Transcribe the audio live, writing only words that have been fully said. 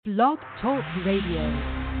Blog Talk Radio.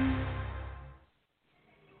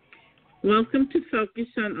 Welcome to Focus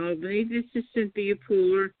on Albany. This is Cynthia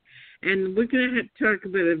Pooler, and we're going to talk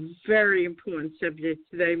about a very important subject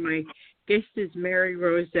today. My guest is Mary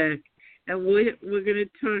Rozak, and we're going to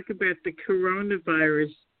talk about the coronavirus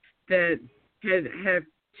that have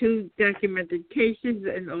two documented cases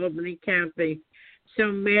in Albany County.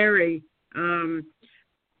 So, Mary, tell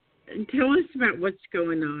us about what's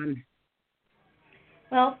going on.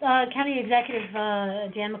 Well, County Executive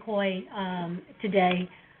Dan McCoy today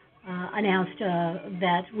announced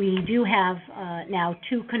that we do have now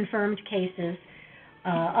two confirmed cases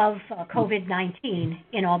of COVID-19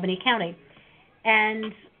 in Albany County.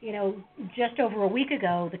 And, just over a week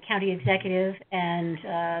ago, the county executive and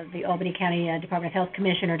the Albany County Department of Health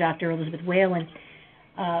Commissioner, Dr. Elizabeth Whalen,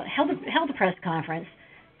 held a press conference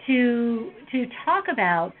to talk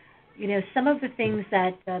about, some of the things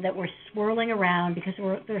that were swirling around, because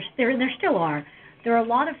there still are. There are a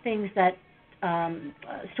lot of things that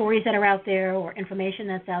stories that are out there or information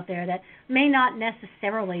that's out there that may not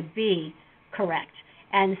necessarily be correct.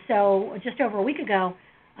 And so just over a week ago,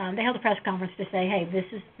 they held a press conference to say, hey, this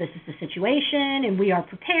is the situation, and we are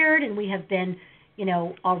prepared, and we have been,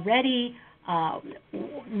 already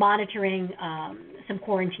monitoring some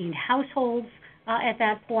quarantined households at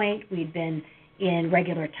that point. We'd been in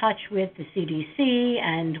regular touch with the CDC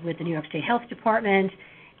and with the New York State Health Department,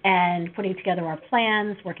 and putting together our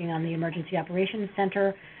plans, working on the Emergency Operations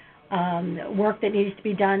Center work that needs to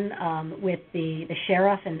be done with the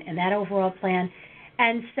sheriff and that overall plan.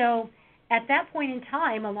 And so at that point in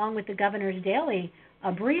time, along with the governor's daily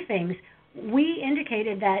briefings, we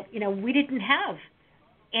indicated that, we didn't have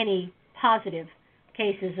any positive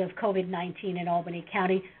cases of COVID-19 in Albany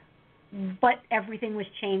County, but everything was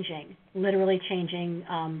changing, literally changing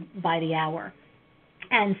by the hour.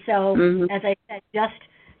 And so, as I said,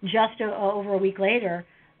 just over a week later,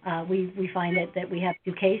 we find that we have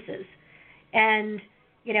two cases. And,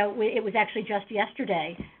 it was actually just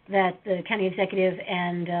yesterday that the county executive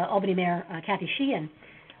and Albany Mayor Kathy Sheehan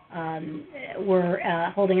were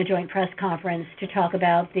holding a joint press conference to talk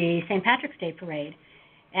about the St. Patrick's Day parade.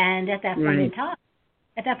 And at that point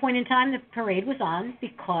in time, the parade was on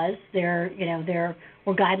because there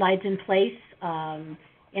were guidelines in place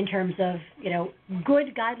in terms of,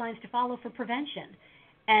 good guidelines to follow for prevention.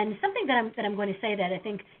 And something that I'm going to say that I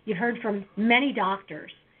think you've heard from many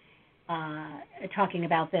doctors talking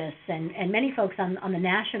about this, and many folks on the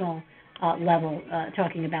national level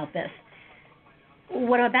talking about this.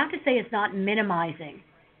 What I'm about to say is not minimizing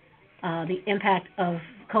the impact of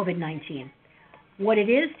COVID-19. What it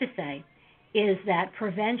is to say is that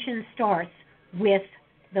prevention starts with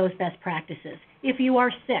those best practices. If you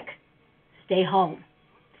are sick, stay home.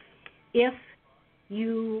 If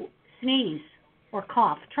you sneeze or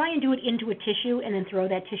cough, try and do it into a tissue and then throw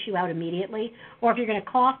that tissue out immediately. Or if you're going to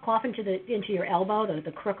cough into your elbow,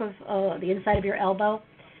 the crook of the inside of your elbow,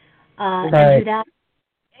 and do that.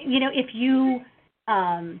 If you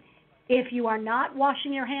are not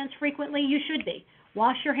washing your hands frequently, you should be.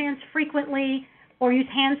 Wash your hands frequently, or use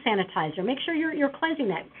hand sanitizer. Make sure you're cleansing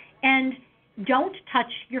that. And don't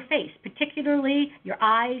touch your face, particularly your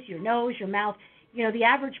eyes, your nose, your mouth. The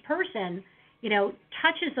average person,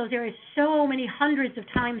 touches those areas so many hundreds of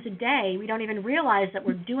times a day, we don't even realize that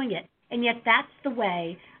we're doing it. And yet that's the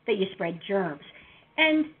way that you spread germs.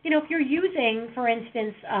 And, if you're using, for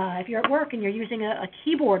instance, if you're at work and you're using a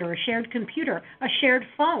keyboard or a shared computer, a shared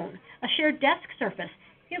phone, a shared desk surface,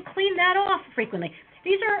 clean that off frequently.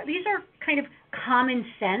 These are kind of common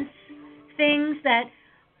sense things that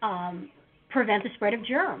prevent the spread of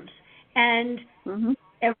germs. And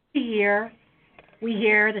every year we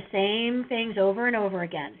hear the same things over and over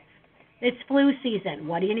again. It's flu season.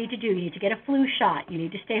 What do you need to do? You need to get a flu shot. You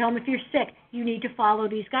need to stay home if you're sick. You need to follow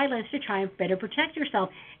these guidelines to try and better protect yourself.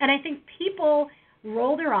 And I think people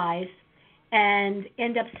roll their eyes and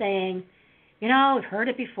end up saying, I've heard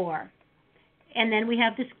it before. And then we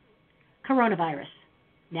have this coronavirus,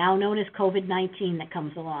 now known as COVID-19, that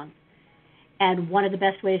comes along. And one of the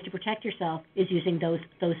best ways to protect yourself is using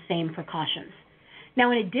those same precautions.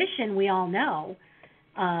 Now, in addition, we all know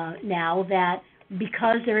now that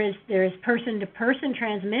because there is person-to-person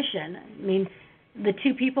transmission, I mean, the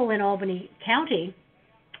two people in Albany County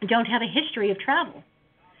don't have a history of travel.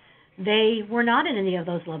 They were not in any of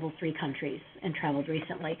those level 3 countries and traveled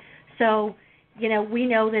recently. So, we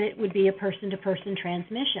know that it would be a person-to-person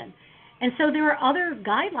transmission. And so there are other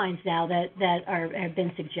guidelines now that have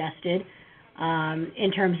been suggested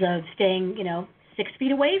in terms of staying, 6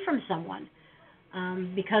 feet away from someone.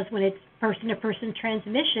 Because when it's person-to-person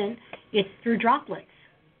transmission, it's through droplets,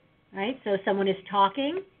 right? So someone is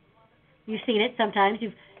talking, You've seen it sometimes.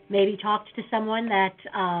 You've maybe talked to someone that,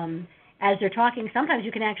 as they're talking, sometimes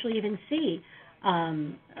you can actually even see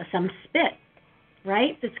some spit,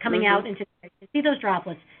 right, that's coming out into the air. You see those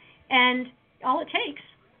droplets. And all it takes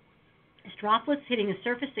is droplets hitting a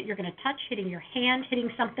surface that you're going to touch, hitting your hand, hitting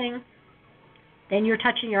something. Then you're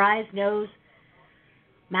touching your eyes, nose,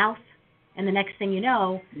 mouth, and the next thing you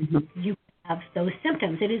know, you have those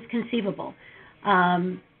symptoms. It is conceivable.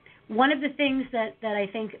 One of the things that I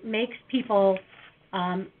think makes people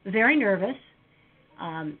very nervous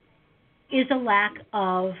is a lack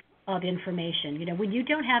of information. You know, when you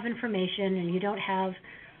don't have information and you don't have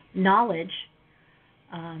knowledge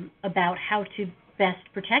about how to best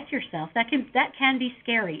protect yourself, that can be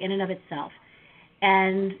scary in and of itself.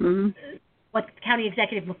 And what County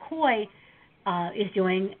Executive McCoy is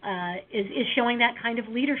doing is showing that kind of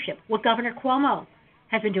leadership. What Governor Cuomo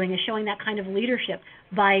has been doing is showing that kind of leadership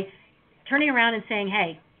by turning around and saying,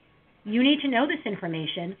 hey, you need to know this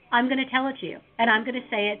information. I'm going to tell it to you. And I'm going to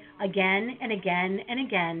say it again and again and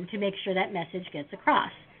again to make sure that message gets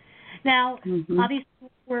across. Now, obviously,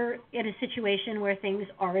 we're in a situation where things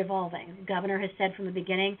are evolving. The governor has said from the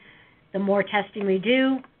beginning, the more testing we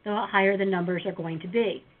do, the higher the numbers are going to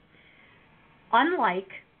be. Unlike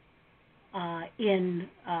in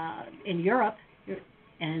Europe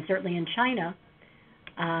and certainly in China,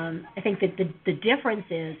 I think that the difference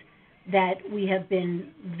is that we have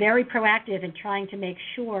been very proactive in trying to make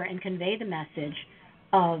sure and convey the message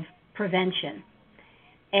of prevention.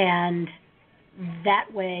 And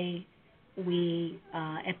that way we,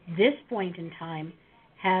 at this point in time,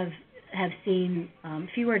 have seen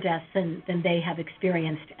fewer deaths than they have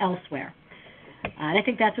experienced elsewhere. And I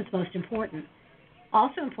think that's what's most important.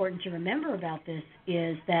 Also important to remember about this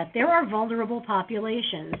is that there are vulnerable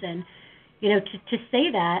populations. And, you know, to say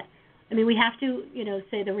that, I mean, we have to, you know,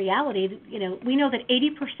 say the reality. You know, we know that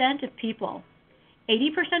 80% of people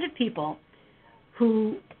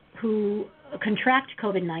who contract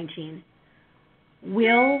COVID-19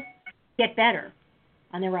 will get better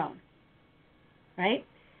on their own, right?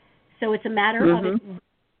 So it's a matter of it,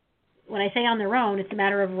 when I say on their own, it's a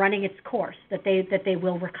matter of running its course, that they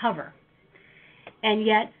will recover. And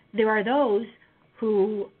yet there are those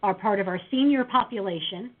who are part of our senior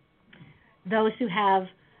population, those who have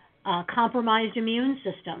compromised immune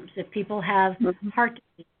systems. If people have heart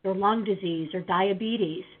disease or lung disease or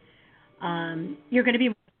diabetes, you're going to be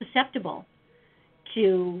more susceptible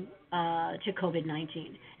to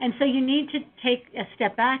COVID-19. And so you need to take a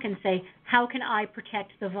step back and say, how can I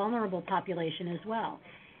protect the vulnerable population as well?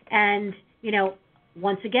 And, you know,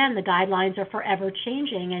 once again, the guidelines are forever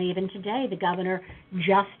changing, and even today, the governor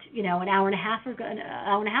just, you know, an hour and a half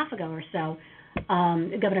ago or so,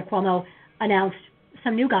 Governor Cuomo announced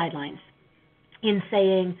some new guidelines in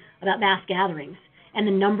saying about mass gatherings and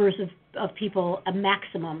the numbers of people, a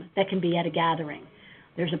maximum that can be at a gathering.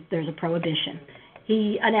 There's a prohibition.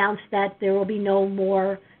 He announced that there will be no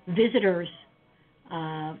more visitors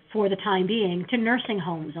for the time being to nursing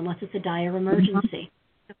homes unless it's a dire emergency.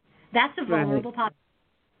 That's a vulnerable population.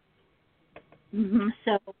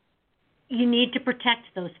 So you need to protect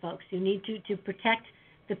those folks. You need to protect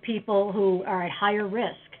the people who are at higher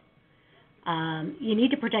risk. You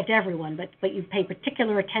need to protect everyone, but you pay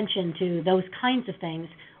particular attention to those kinds of things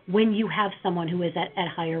when you have someone who is at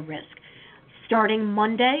higher risk. Starting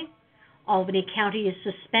Monday, Albany County is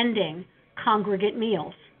suspending congregate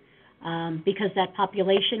meals because that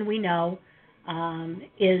population we know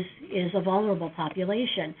is a vulnerable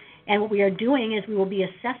population. And what we are doing is we will be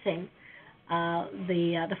assessing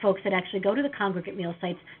the folks that actually go to the congregate meal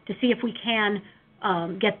sites to see if we can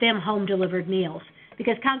get them home delivered meals.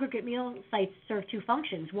 Because congregate meal sites serve two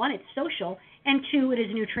functions. One, it's social, and two, it is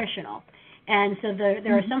nutritional. And so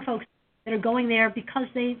there are some folks that are going there because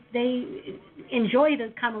they enjoy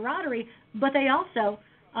the camaraderie, but they also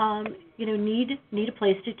need a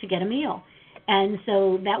place to get a meal. And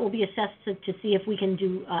so that will be assessed to see if we can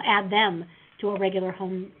add them to a regular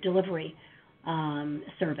home delivery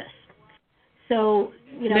service. So,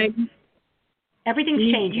 you know,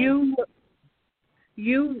 everything's changing.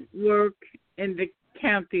 You work in the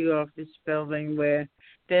county office building where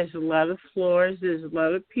there's a lot of floors, there's a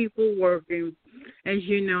lot of people working. As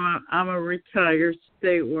you know, I'm a retired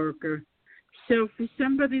state worker. So for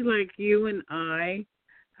somebody like you and I,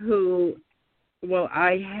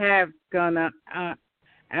 I have gone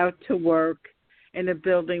out to work in a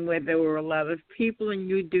building where there were a lot of people, and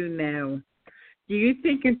you do now. Do you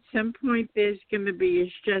think at some point there's going to be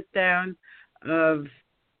a shutdown of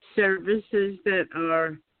services that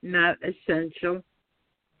are not essential?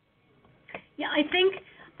 Yeah, I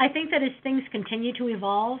think that as things continue to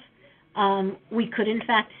evolve, we could, in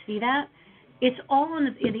fact, see that. It's all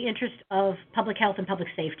in the interest of public health and public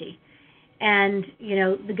safety. And,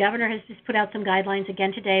 the governor has just put out some guidelines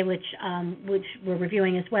again today, which we're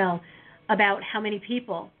reviewing as well, about how many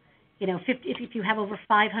people. If you have over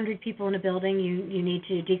 500 people in a building, you need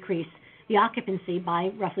to decrease the occupancy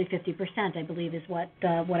by roughly 50%, I believe is what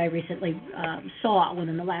I recently saw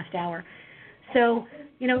within the last hour. So,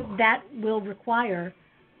 that will require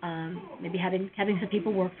maybe having some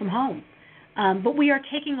people work from home. But we are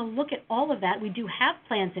taking a look at all of that. We do have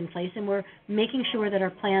plans in place, and we're making sure that our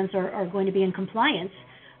plans are going to be in compliance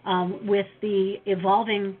with the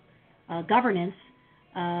evolving governance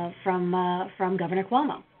from Governor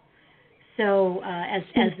Cuomo. So as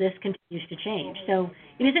this continues to change. So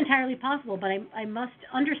it is entirely possible, but I must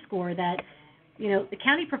underscore that, the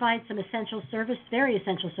county provides some very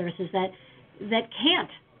essential services that can't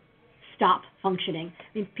stop functioning.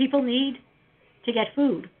 I mean, people need to get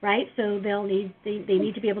food, right? So they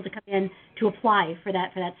need to be able to come in to apply for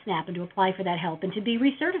that SNAP and to apply for that help and to be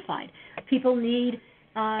recertified. People need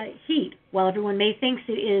heat. While everyone may think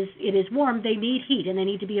it is warm, they need heat, and they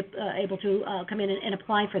need to be able to come in and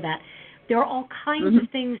apply for that. There are all kinds of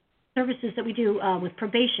things, services that we do with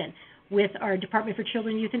probation, with our Department for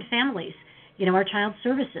Children, Youth, and Families, our child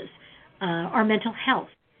services, our mental health.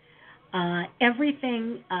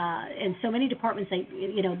 Everything, and so many departments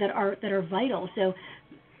that are vital. So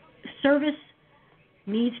service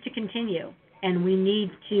needs to continue, and we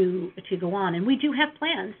need to go on. And we do have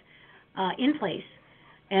plans in place,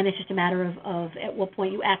 and it's just a matter of at what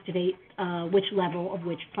point you activate which level of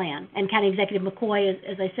which plan. And County Executive McCoy,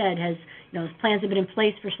 as I said, has his plans have been in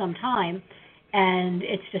place for some time, and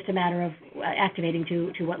it's just a matter of activating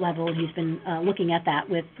to what level. He's been looking at that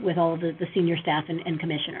with all of the senior staff and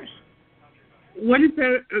commissioners. What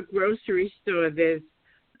about a grocery store? There's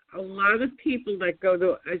a lot of people that go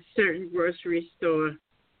to a certain grocery store,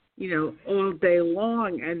 all day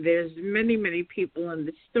long, and there's many, many people in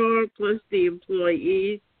the store, plus the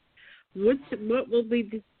employees. What will be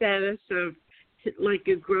the status of, like,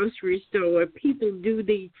 a grocery store where people do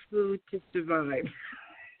need food to survive?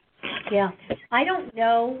 Yeah, I don't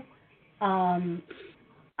know.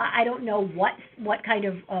 I don't know what kind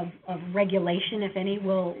of regulation, if any,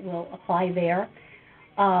 will apply there.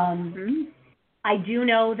 I do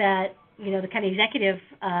know that the county executive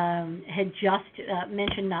had just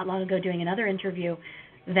mentioned not long ago during another interview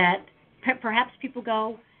that perhaps people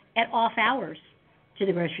go at off hours to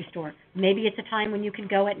the grocery store. Maybe it's a time when you can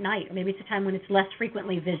go at night, or maybe it's a time when it's less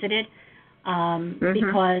frequently visited,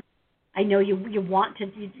 because I know you want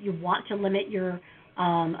to limit your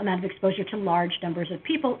amount of exposure to large numbers of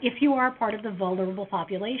people if you are part of the vulnerable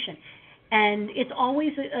population. And it's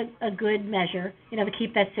always a good measure, to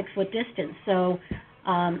keep that 6-foot distance. So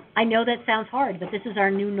I know that sounds hard, but this is our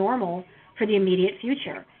new normal for the immediate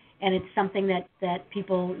future. And it's something that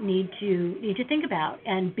people need to think about.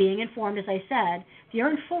 And being informed, as I said, if you're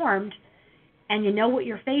informed and you know what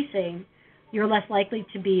you're facing, you're less likely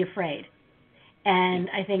to be afraid. And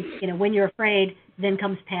I think, when you're afraid, then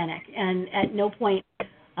comes panic. And at no point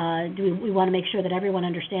do we want to make sure that everyone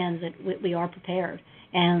understands that we are prepared.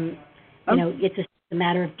 And, it's a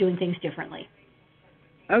matter of doing things differently.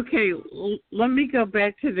 Okay, let me go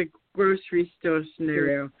back to the grocery store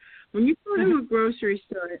scenario. When you go to a grocery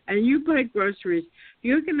store and you buy groceries,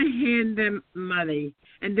 you're going to hand them money,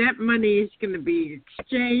 and that money is going to be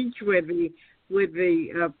exchanged with the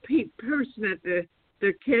person at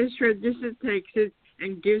the cash register takes it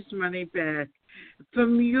and gives money back.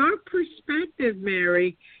 From your perspective,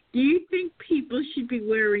 Mary, do you think people should be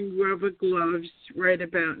wearing rubber gloves right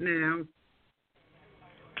about now?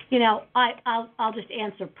 I'll just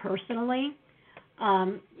answer personally.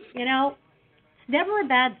 It's never a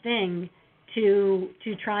bad thing to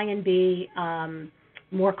try and be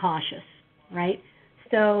more cautious, right?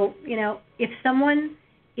 So, if someone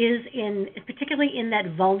is particularly in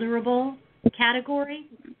that vulnerable category,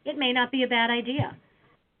 it may not be a bad idea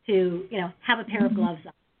to, have a pair of gloves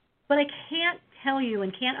on. But I can't tell you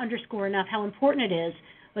and can't underscore enough how important it is,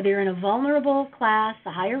 whether you're in a vulnerable class,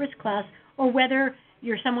 a higher risk class, or whether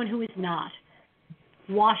you're someone who is not.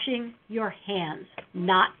 Washing your hands,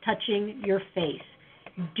 not touching your face.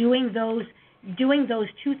 Doing those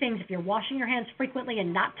two things, if you're washing your hands frequently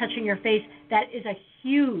and not touching your face, that is a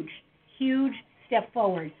huge, huge step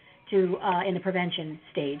forward to in the prevention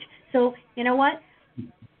stage. So, you know what?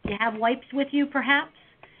 You have wipes with you, perhaps.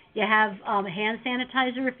 You have hand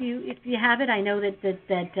sanitizer if you have it. I know that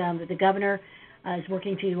the governor is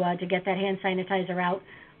working to get that hand sanitizer out,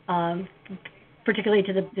 particularly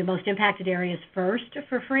to the most impacted areas first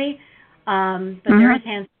for free. But there is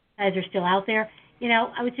hand sanitizer still out there.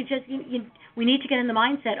 I would suggest we need to get in the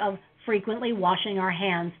mindset of frequently washing our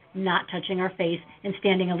hands, not touching our face, and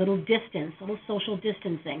standing a little distance, a little social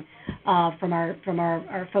distancing from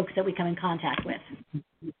our folks that we come in contact with.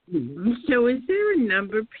 So is there a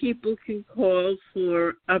number people can call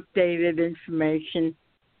for updated information?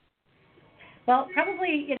 Well,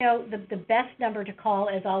 probably, the best number to call,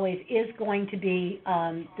 as always, is going to be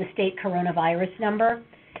the state coronavirus number,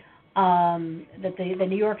 that the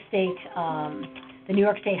New York State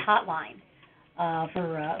hotline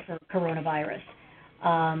for coronavirus.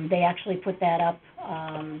 They actually put that up.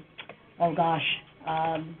 I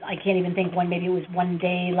can't even think when. Maybe it was one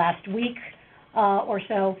day last week or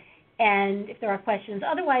so. And if there are questions,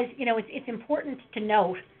 otherwise, it's important to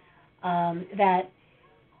note that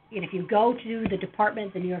if you go to the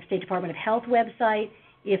New York State Department of Health website,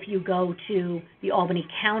 if you go to the Albany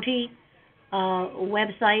County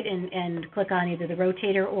website and click on either the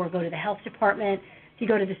rotator or go to the health department, if you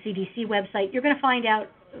go to the CDC website, you're going to find out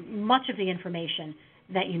much of the information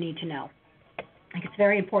that you need to know. I think it's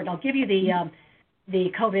very important. I'll give you the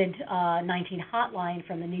COVID-19 hotline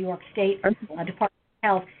from the New York State Department of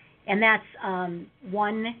Health, and that's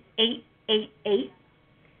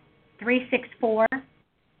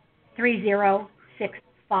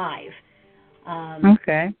 1-888-364-3065.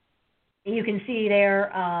 Okay. You can see there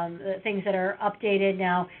things that are updated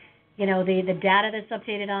now. The data that's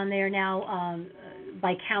updated on there now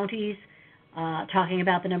by counties, talking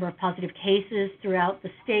about the number of positive cases throughout the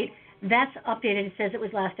state. That's updated. It says it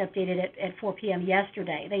was last updated at 4 p.m.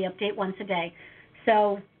 yesterday. They update once a day.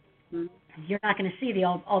 So you're not going to see the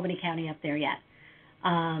Albany County up there yet.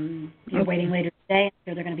 You're waiting later today,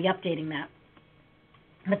 so they're going to be updating that.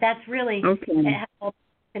 But that's really it has all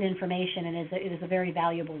the information, and it is a very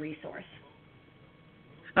valuable resource.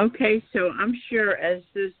 Okay, so I'm sure as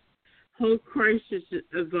this whole crisis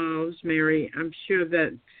evolves, Mary, I'm sure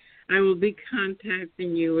that I will be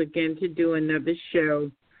contacting you again to do another show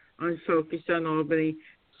on Focus on Albany.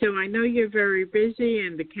 So I know you're very busy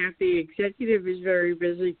and the county executive is very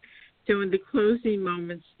busy. So in the closing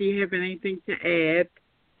moments, do you have anything to add?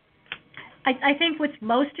 I think what's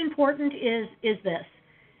most important is this,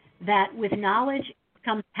 that with knowledge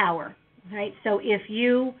comes power, right? So if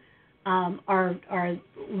you are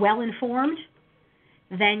well informed,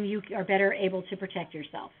 then you are better able to protect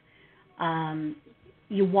yourself.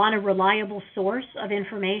 You want a reliable source of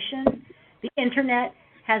information. The internet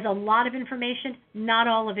has a lot of information. Not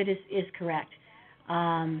all of it is correct.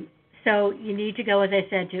 So you need to go, as I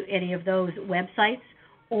said, to any of those websites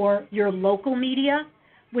or your local media,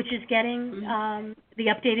 which is getting the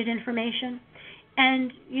updated information.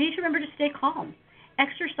 And you need to remember to stay calm.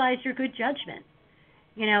 Exercise your good judgment.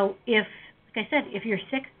 If, like I said, if you're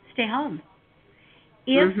sick, stay home.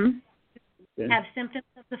 If you have symptoms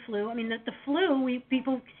of the flu, the flu,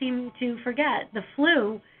 people seem to forget. The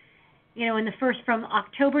flu, from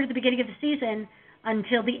October to the beginning of the season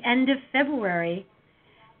until the end of February,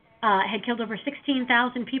 had killed over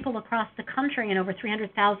 16,000 people across the country, and over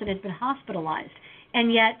 300,000 had been hospitalized.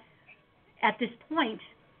 And yet, at this point,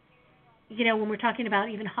 when we're talking about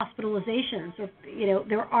even hospitalizations, or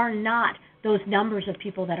there are not those numbers of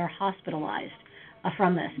people that are hospitalized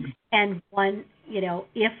from this. And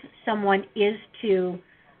if someone is to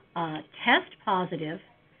test positive,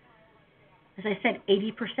 as I said,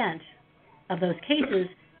 80% of those cases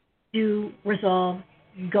do resolve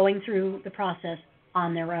going through the process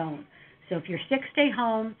on their own. So if you're sick, stay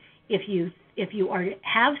home. If you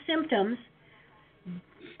have symptoms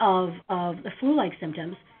of the flu-like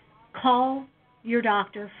symptoms, call your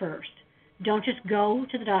doctor first. Don't just go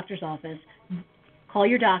to the doctor's office. Call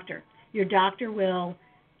your doctor. Your doctor will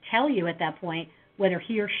tell you at that point whether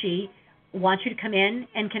he or she wants you to come in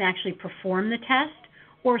and can actually perform the test,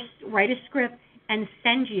 or write a script and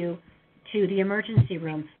send you to the emergency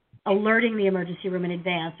room, alerting the emergency room in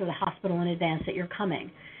advance or the hospital in advance that you're coming.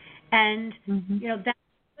 And that's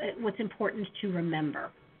what's important to remember.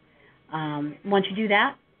 Once you do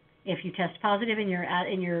that, if you test positive and you're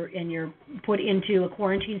put into a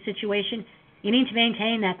quarantine situation, you need to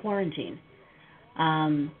maintain that quarantine,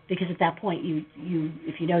 because at that point,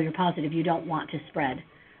 if you know you're positive, you don't want to spread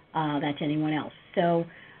that to anyone else. So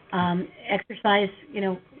exercise,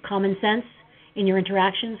 common sense in your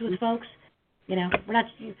interactions with folks. We don't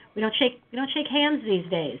shake hands these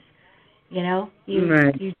days. You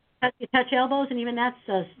touch elbows, and even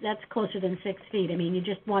that's closer than 6 feet. You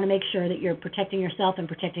just want to make sure that you're protecting yourself and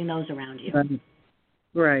protecting those around you.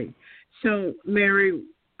 Right. So, Mary,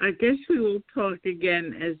 I guess we will talk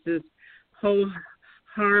again as this whole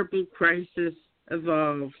horrible crisis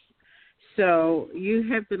evolves. So, you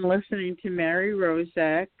have been listening to Mary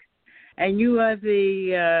Rozak, And you are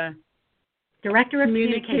the Director of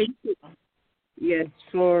Communications. Yes,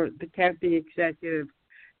 for the county executive.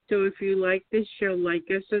 So if you like this show, like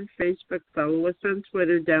us on Facebook, follow us on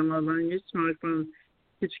Twitter, download on your smartphone,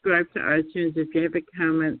 subscribe to iTunes. If you have a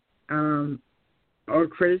comment or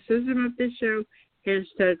criticism of this show,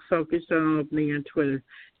 hashtag Focus on Albany on Twitter.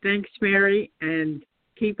 Thanks, Mary, and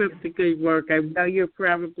keep up the good work. I know you're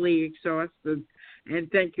probably exhausted,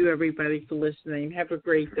 and thank you, everybody, for listening. Have a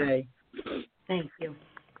great day. Thank you.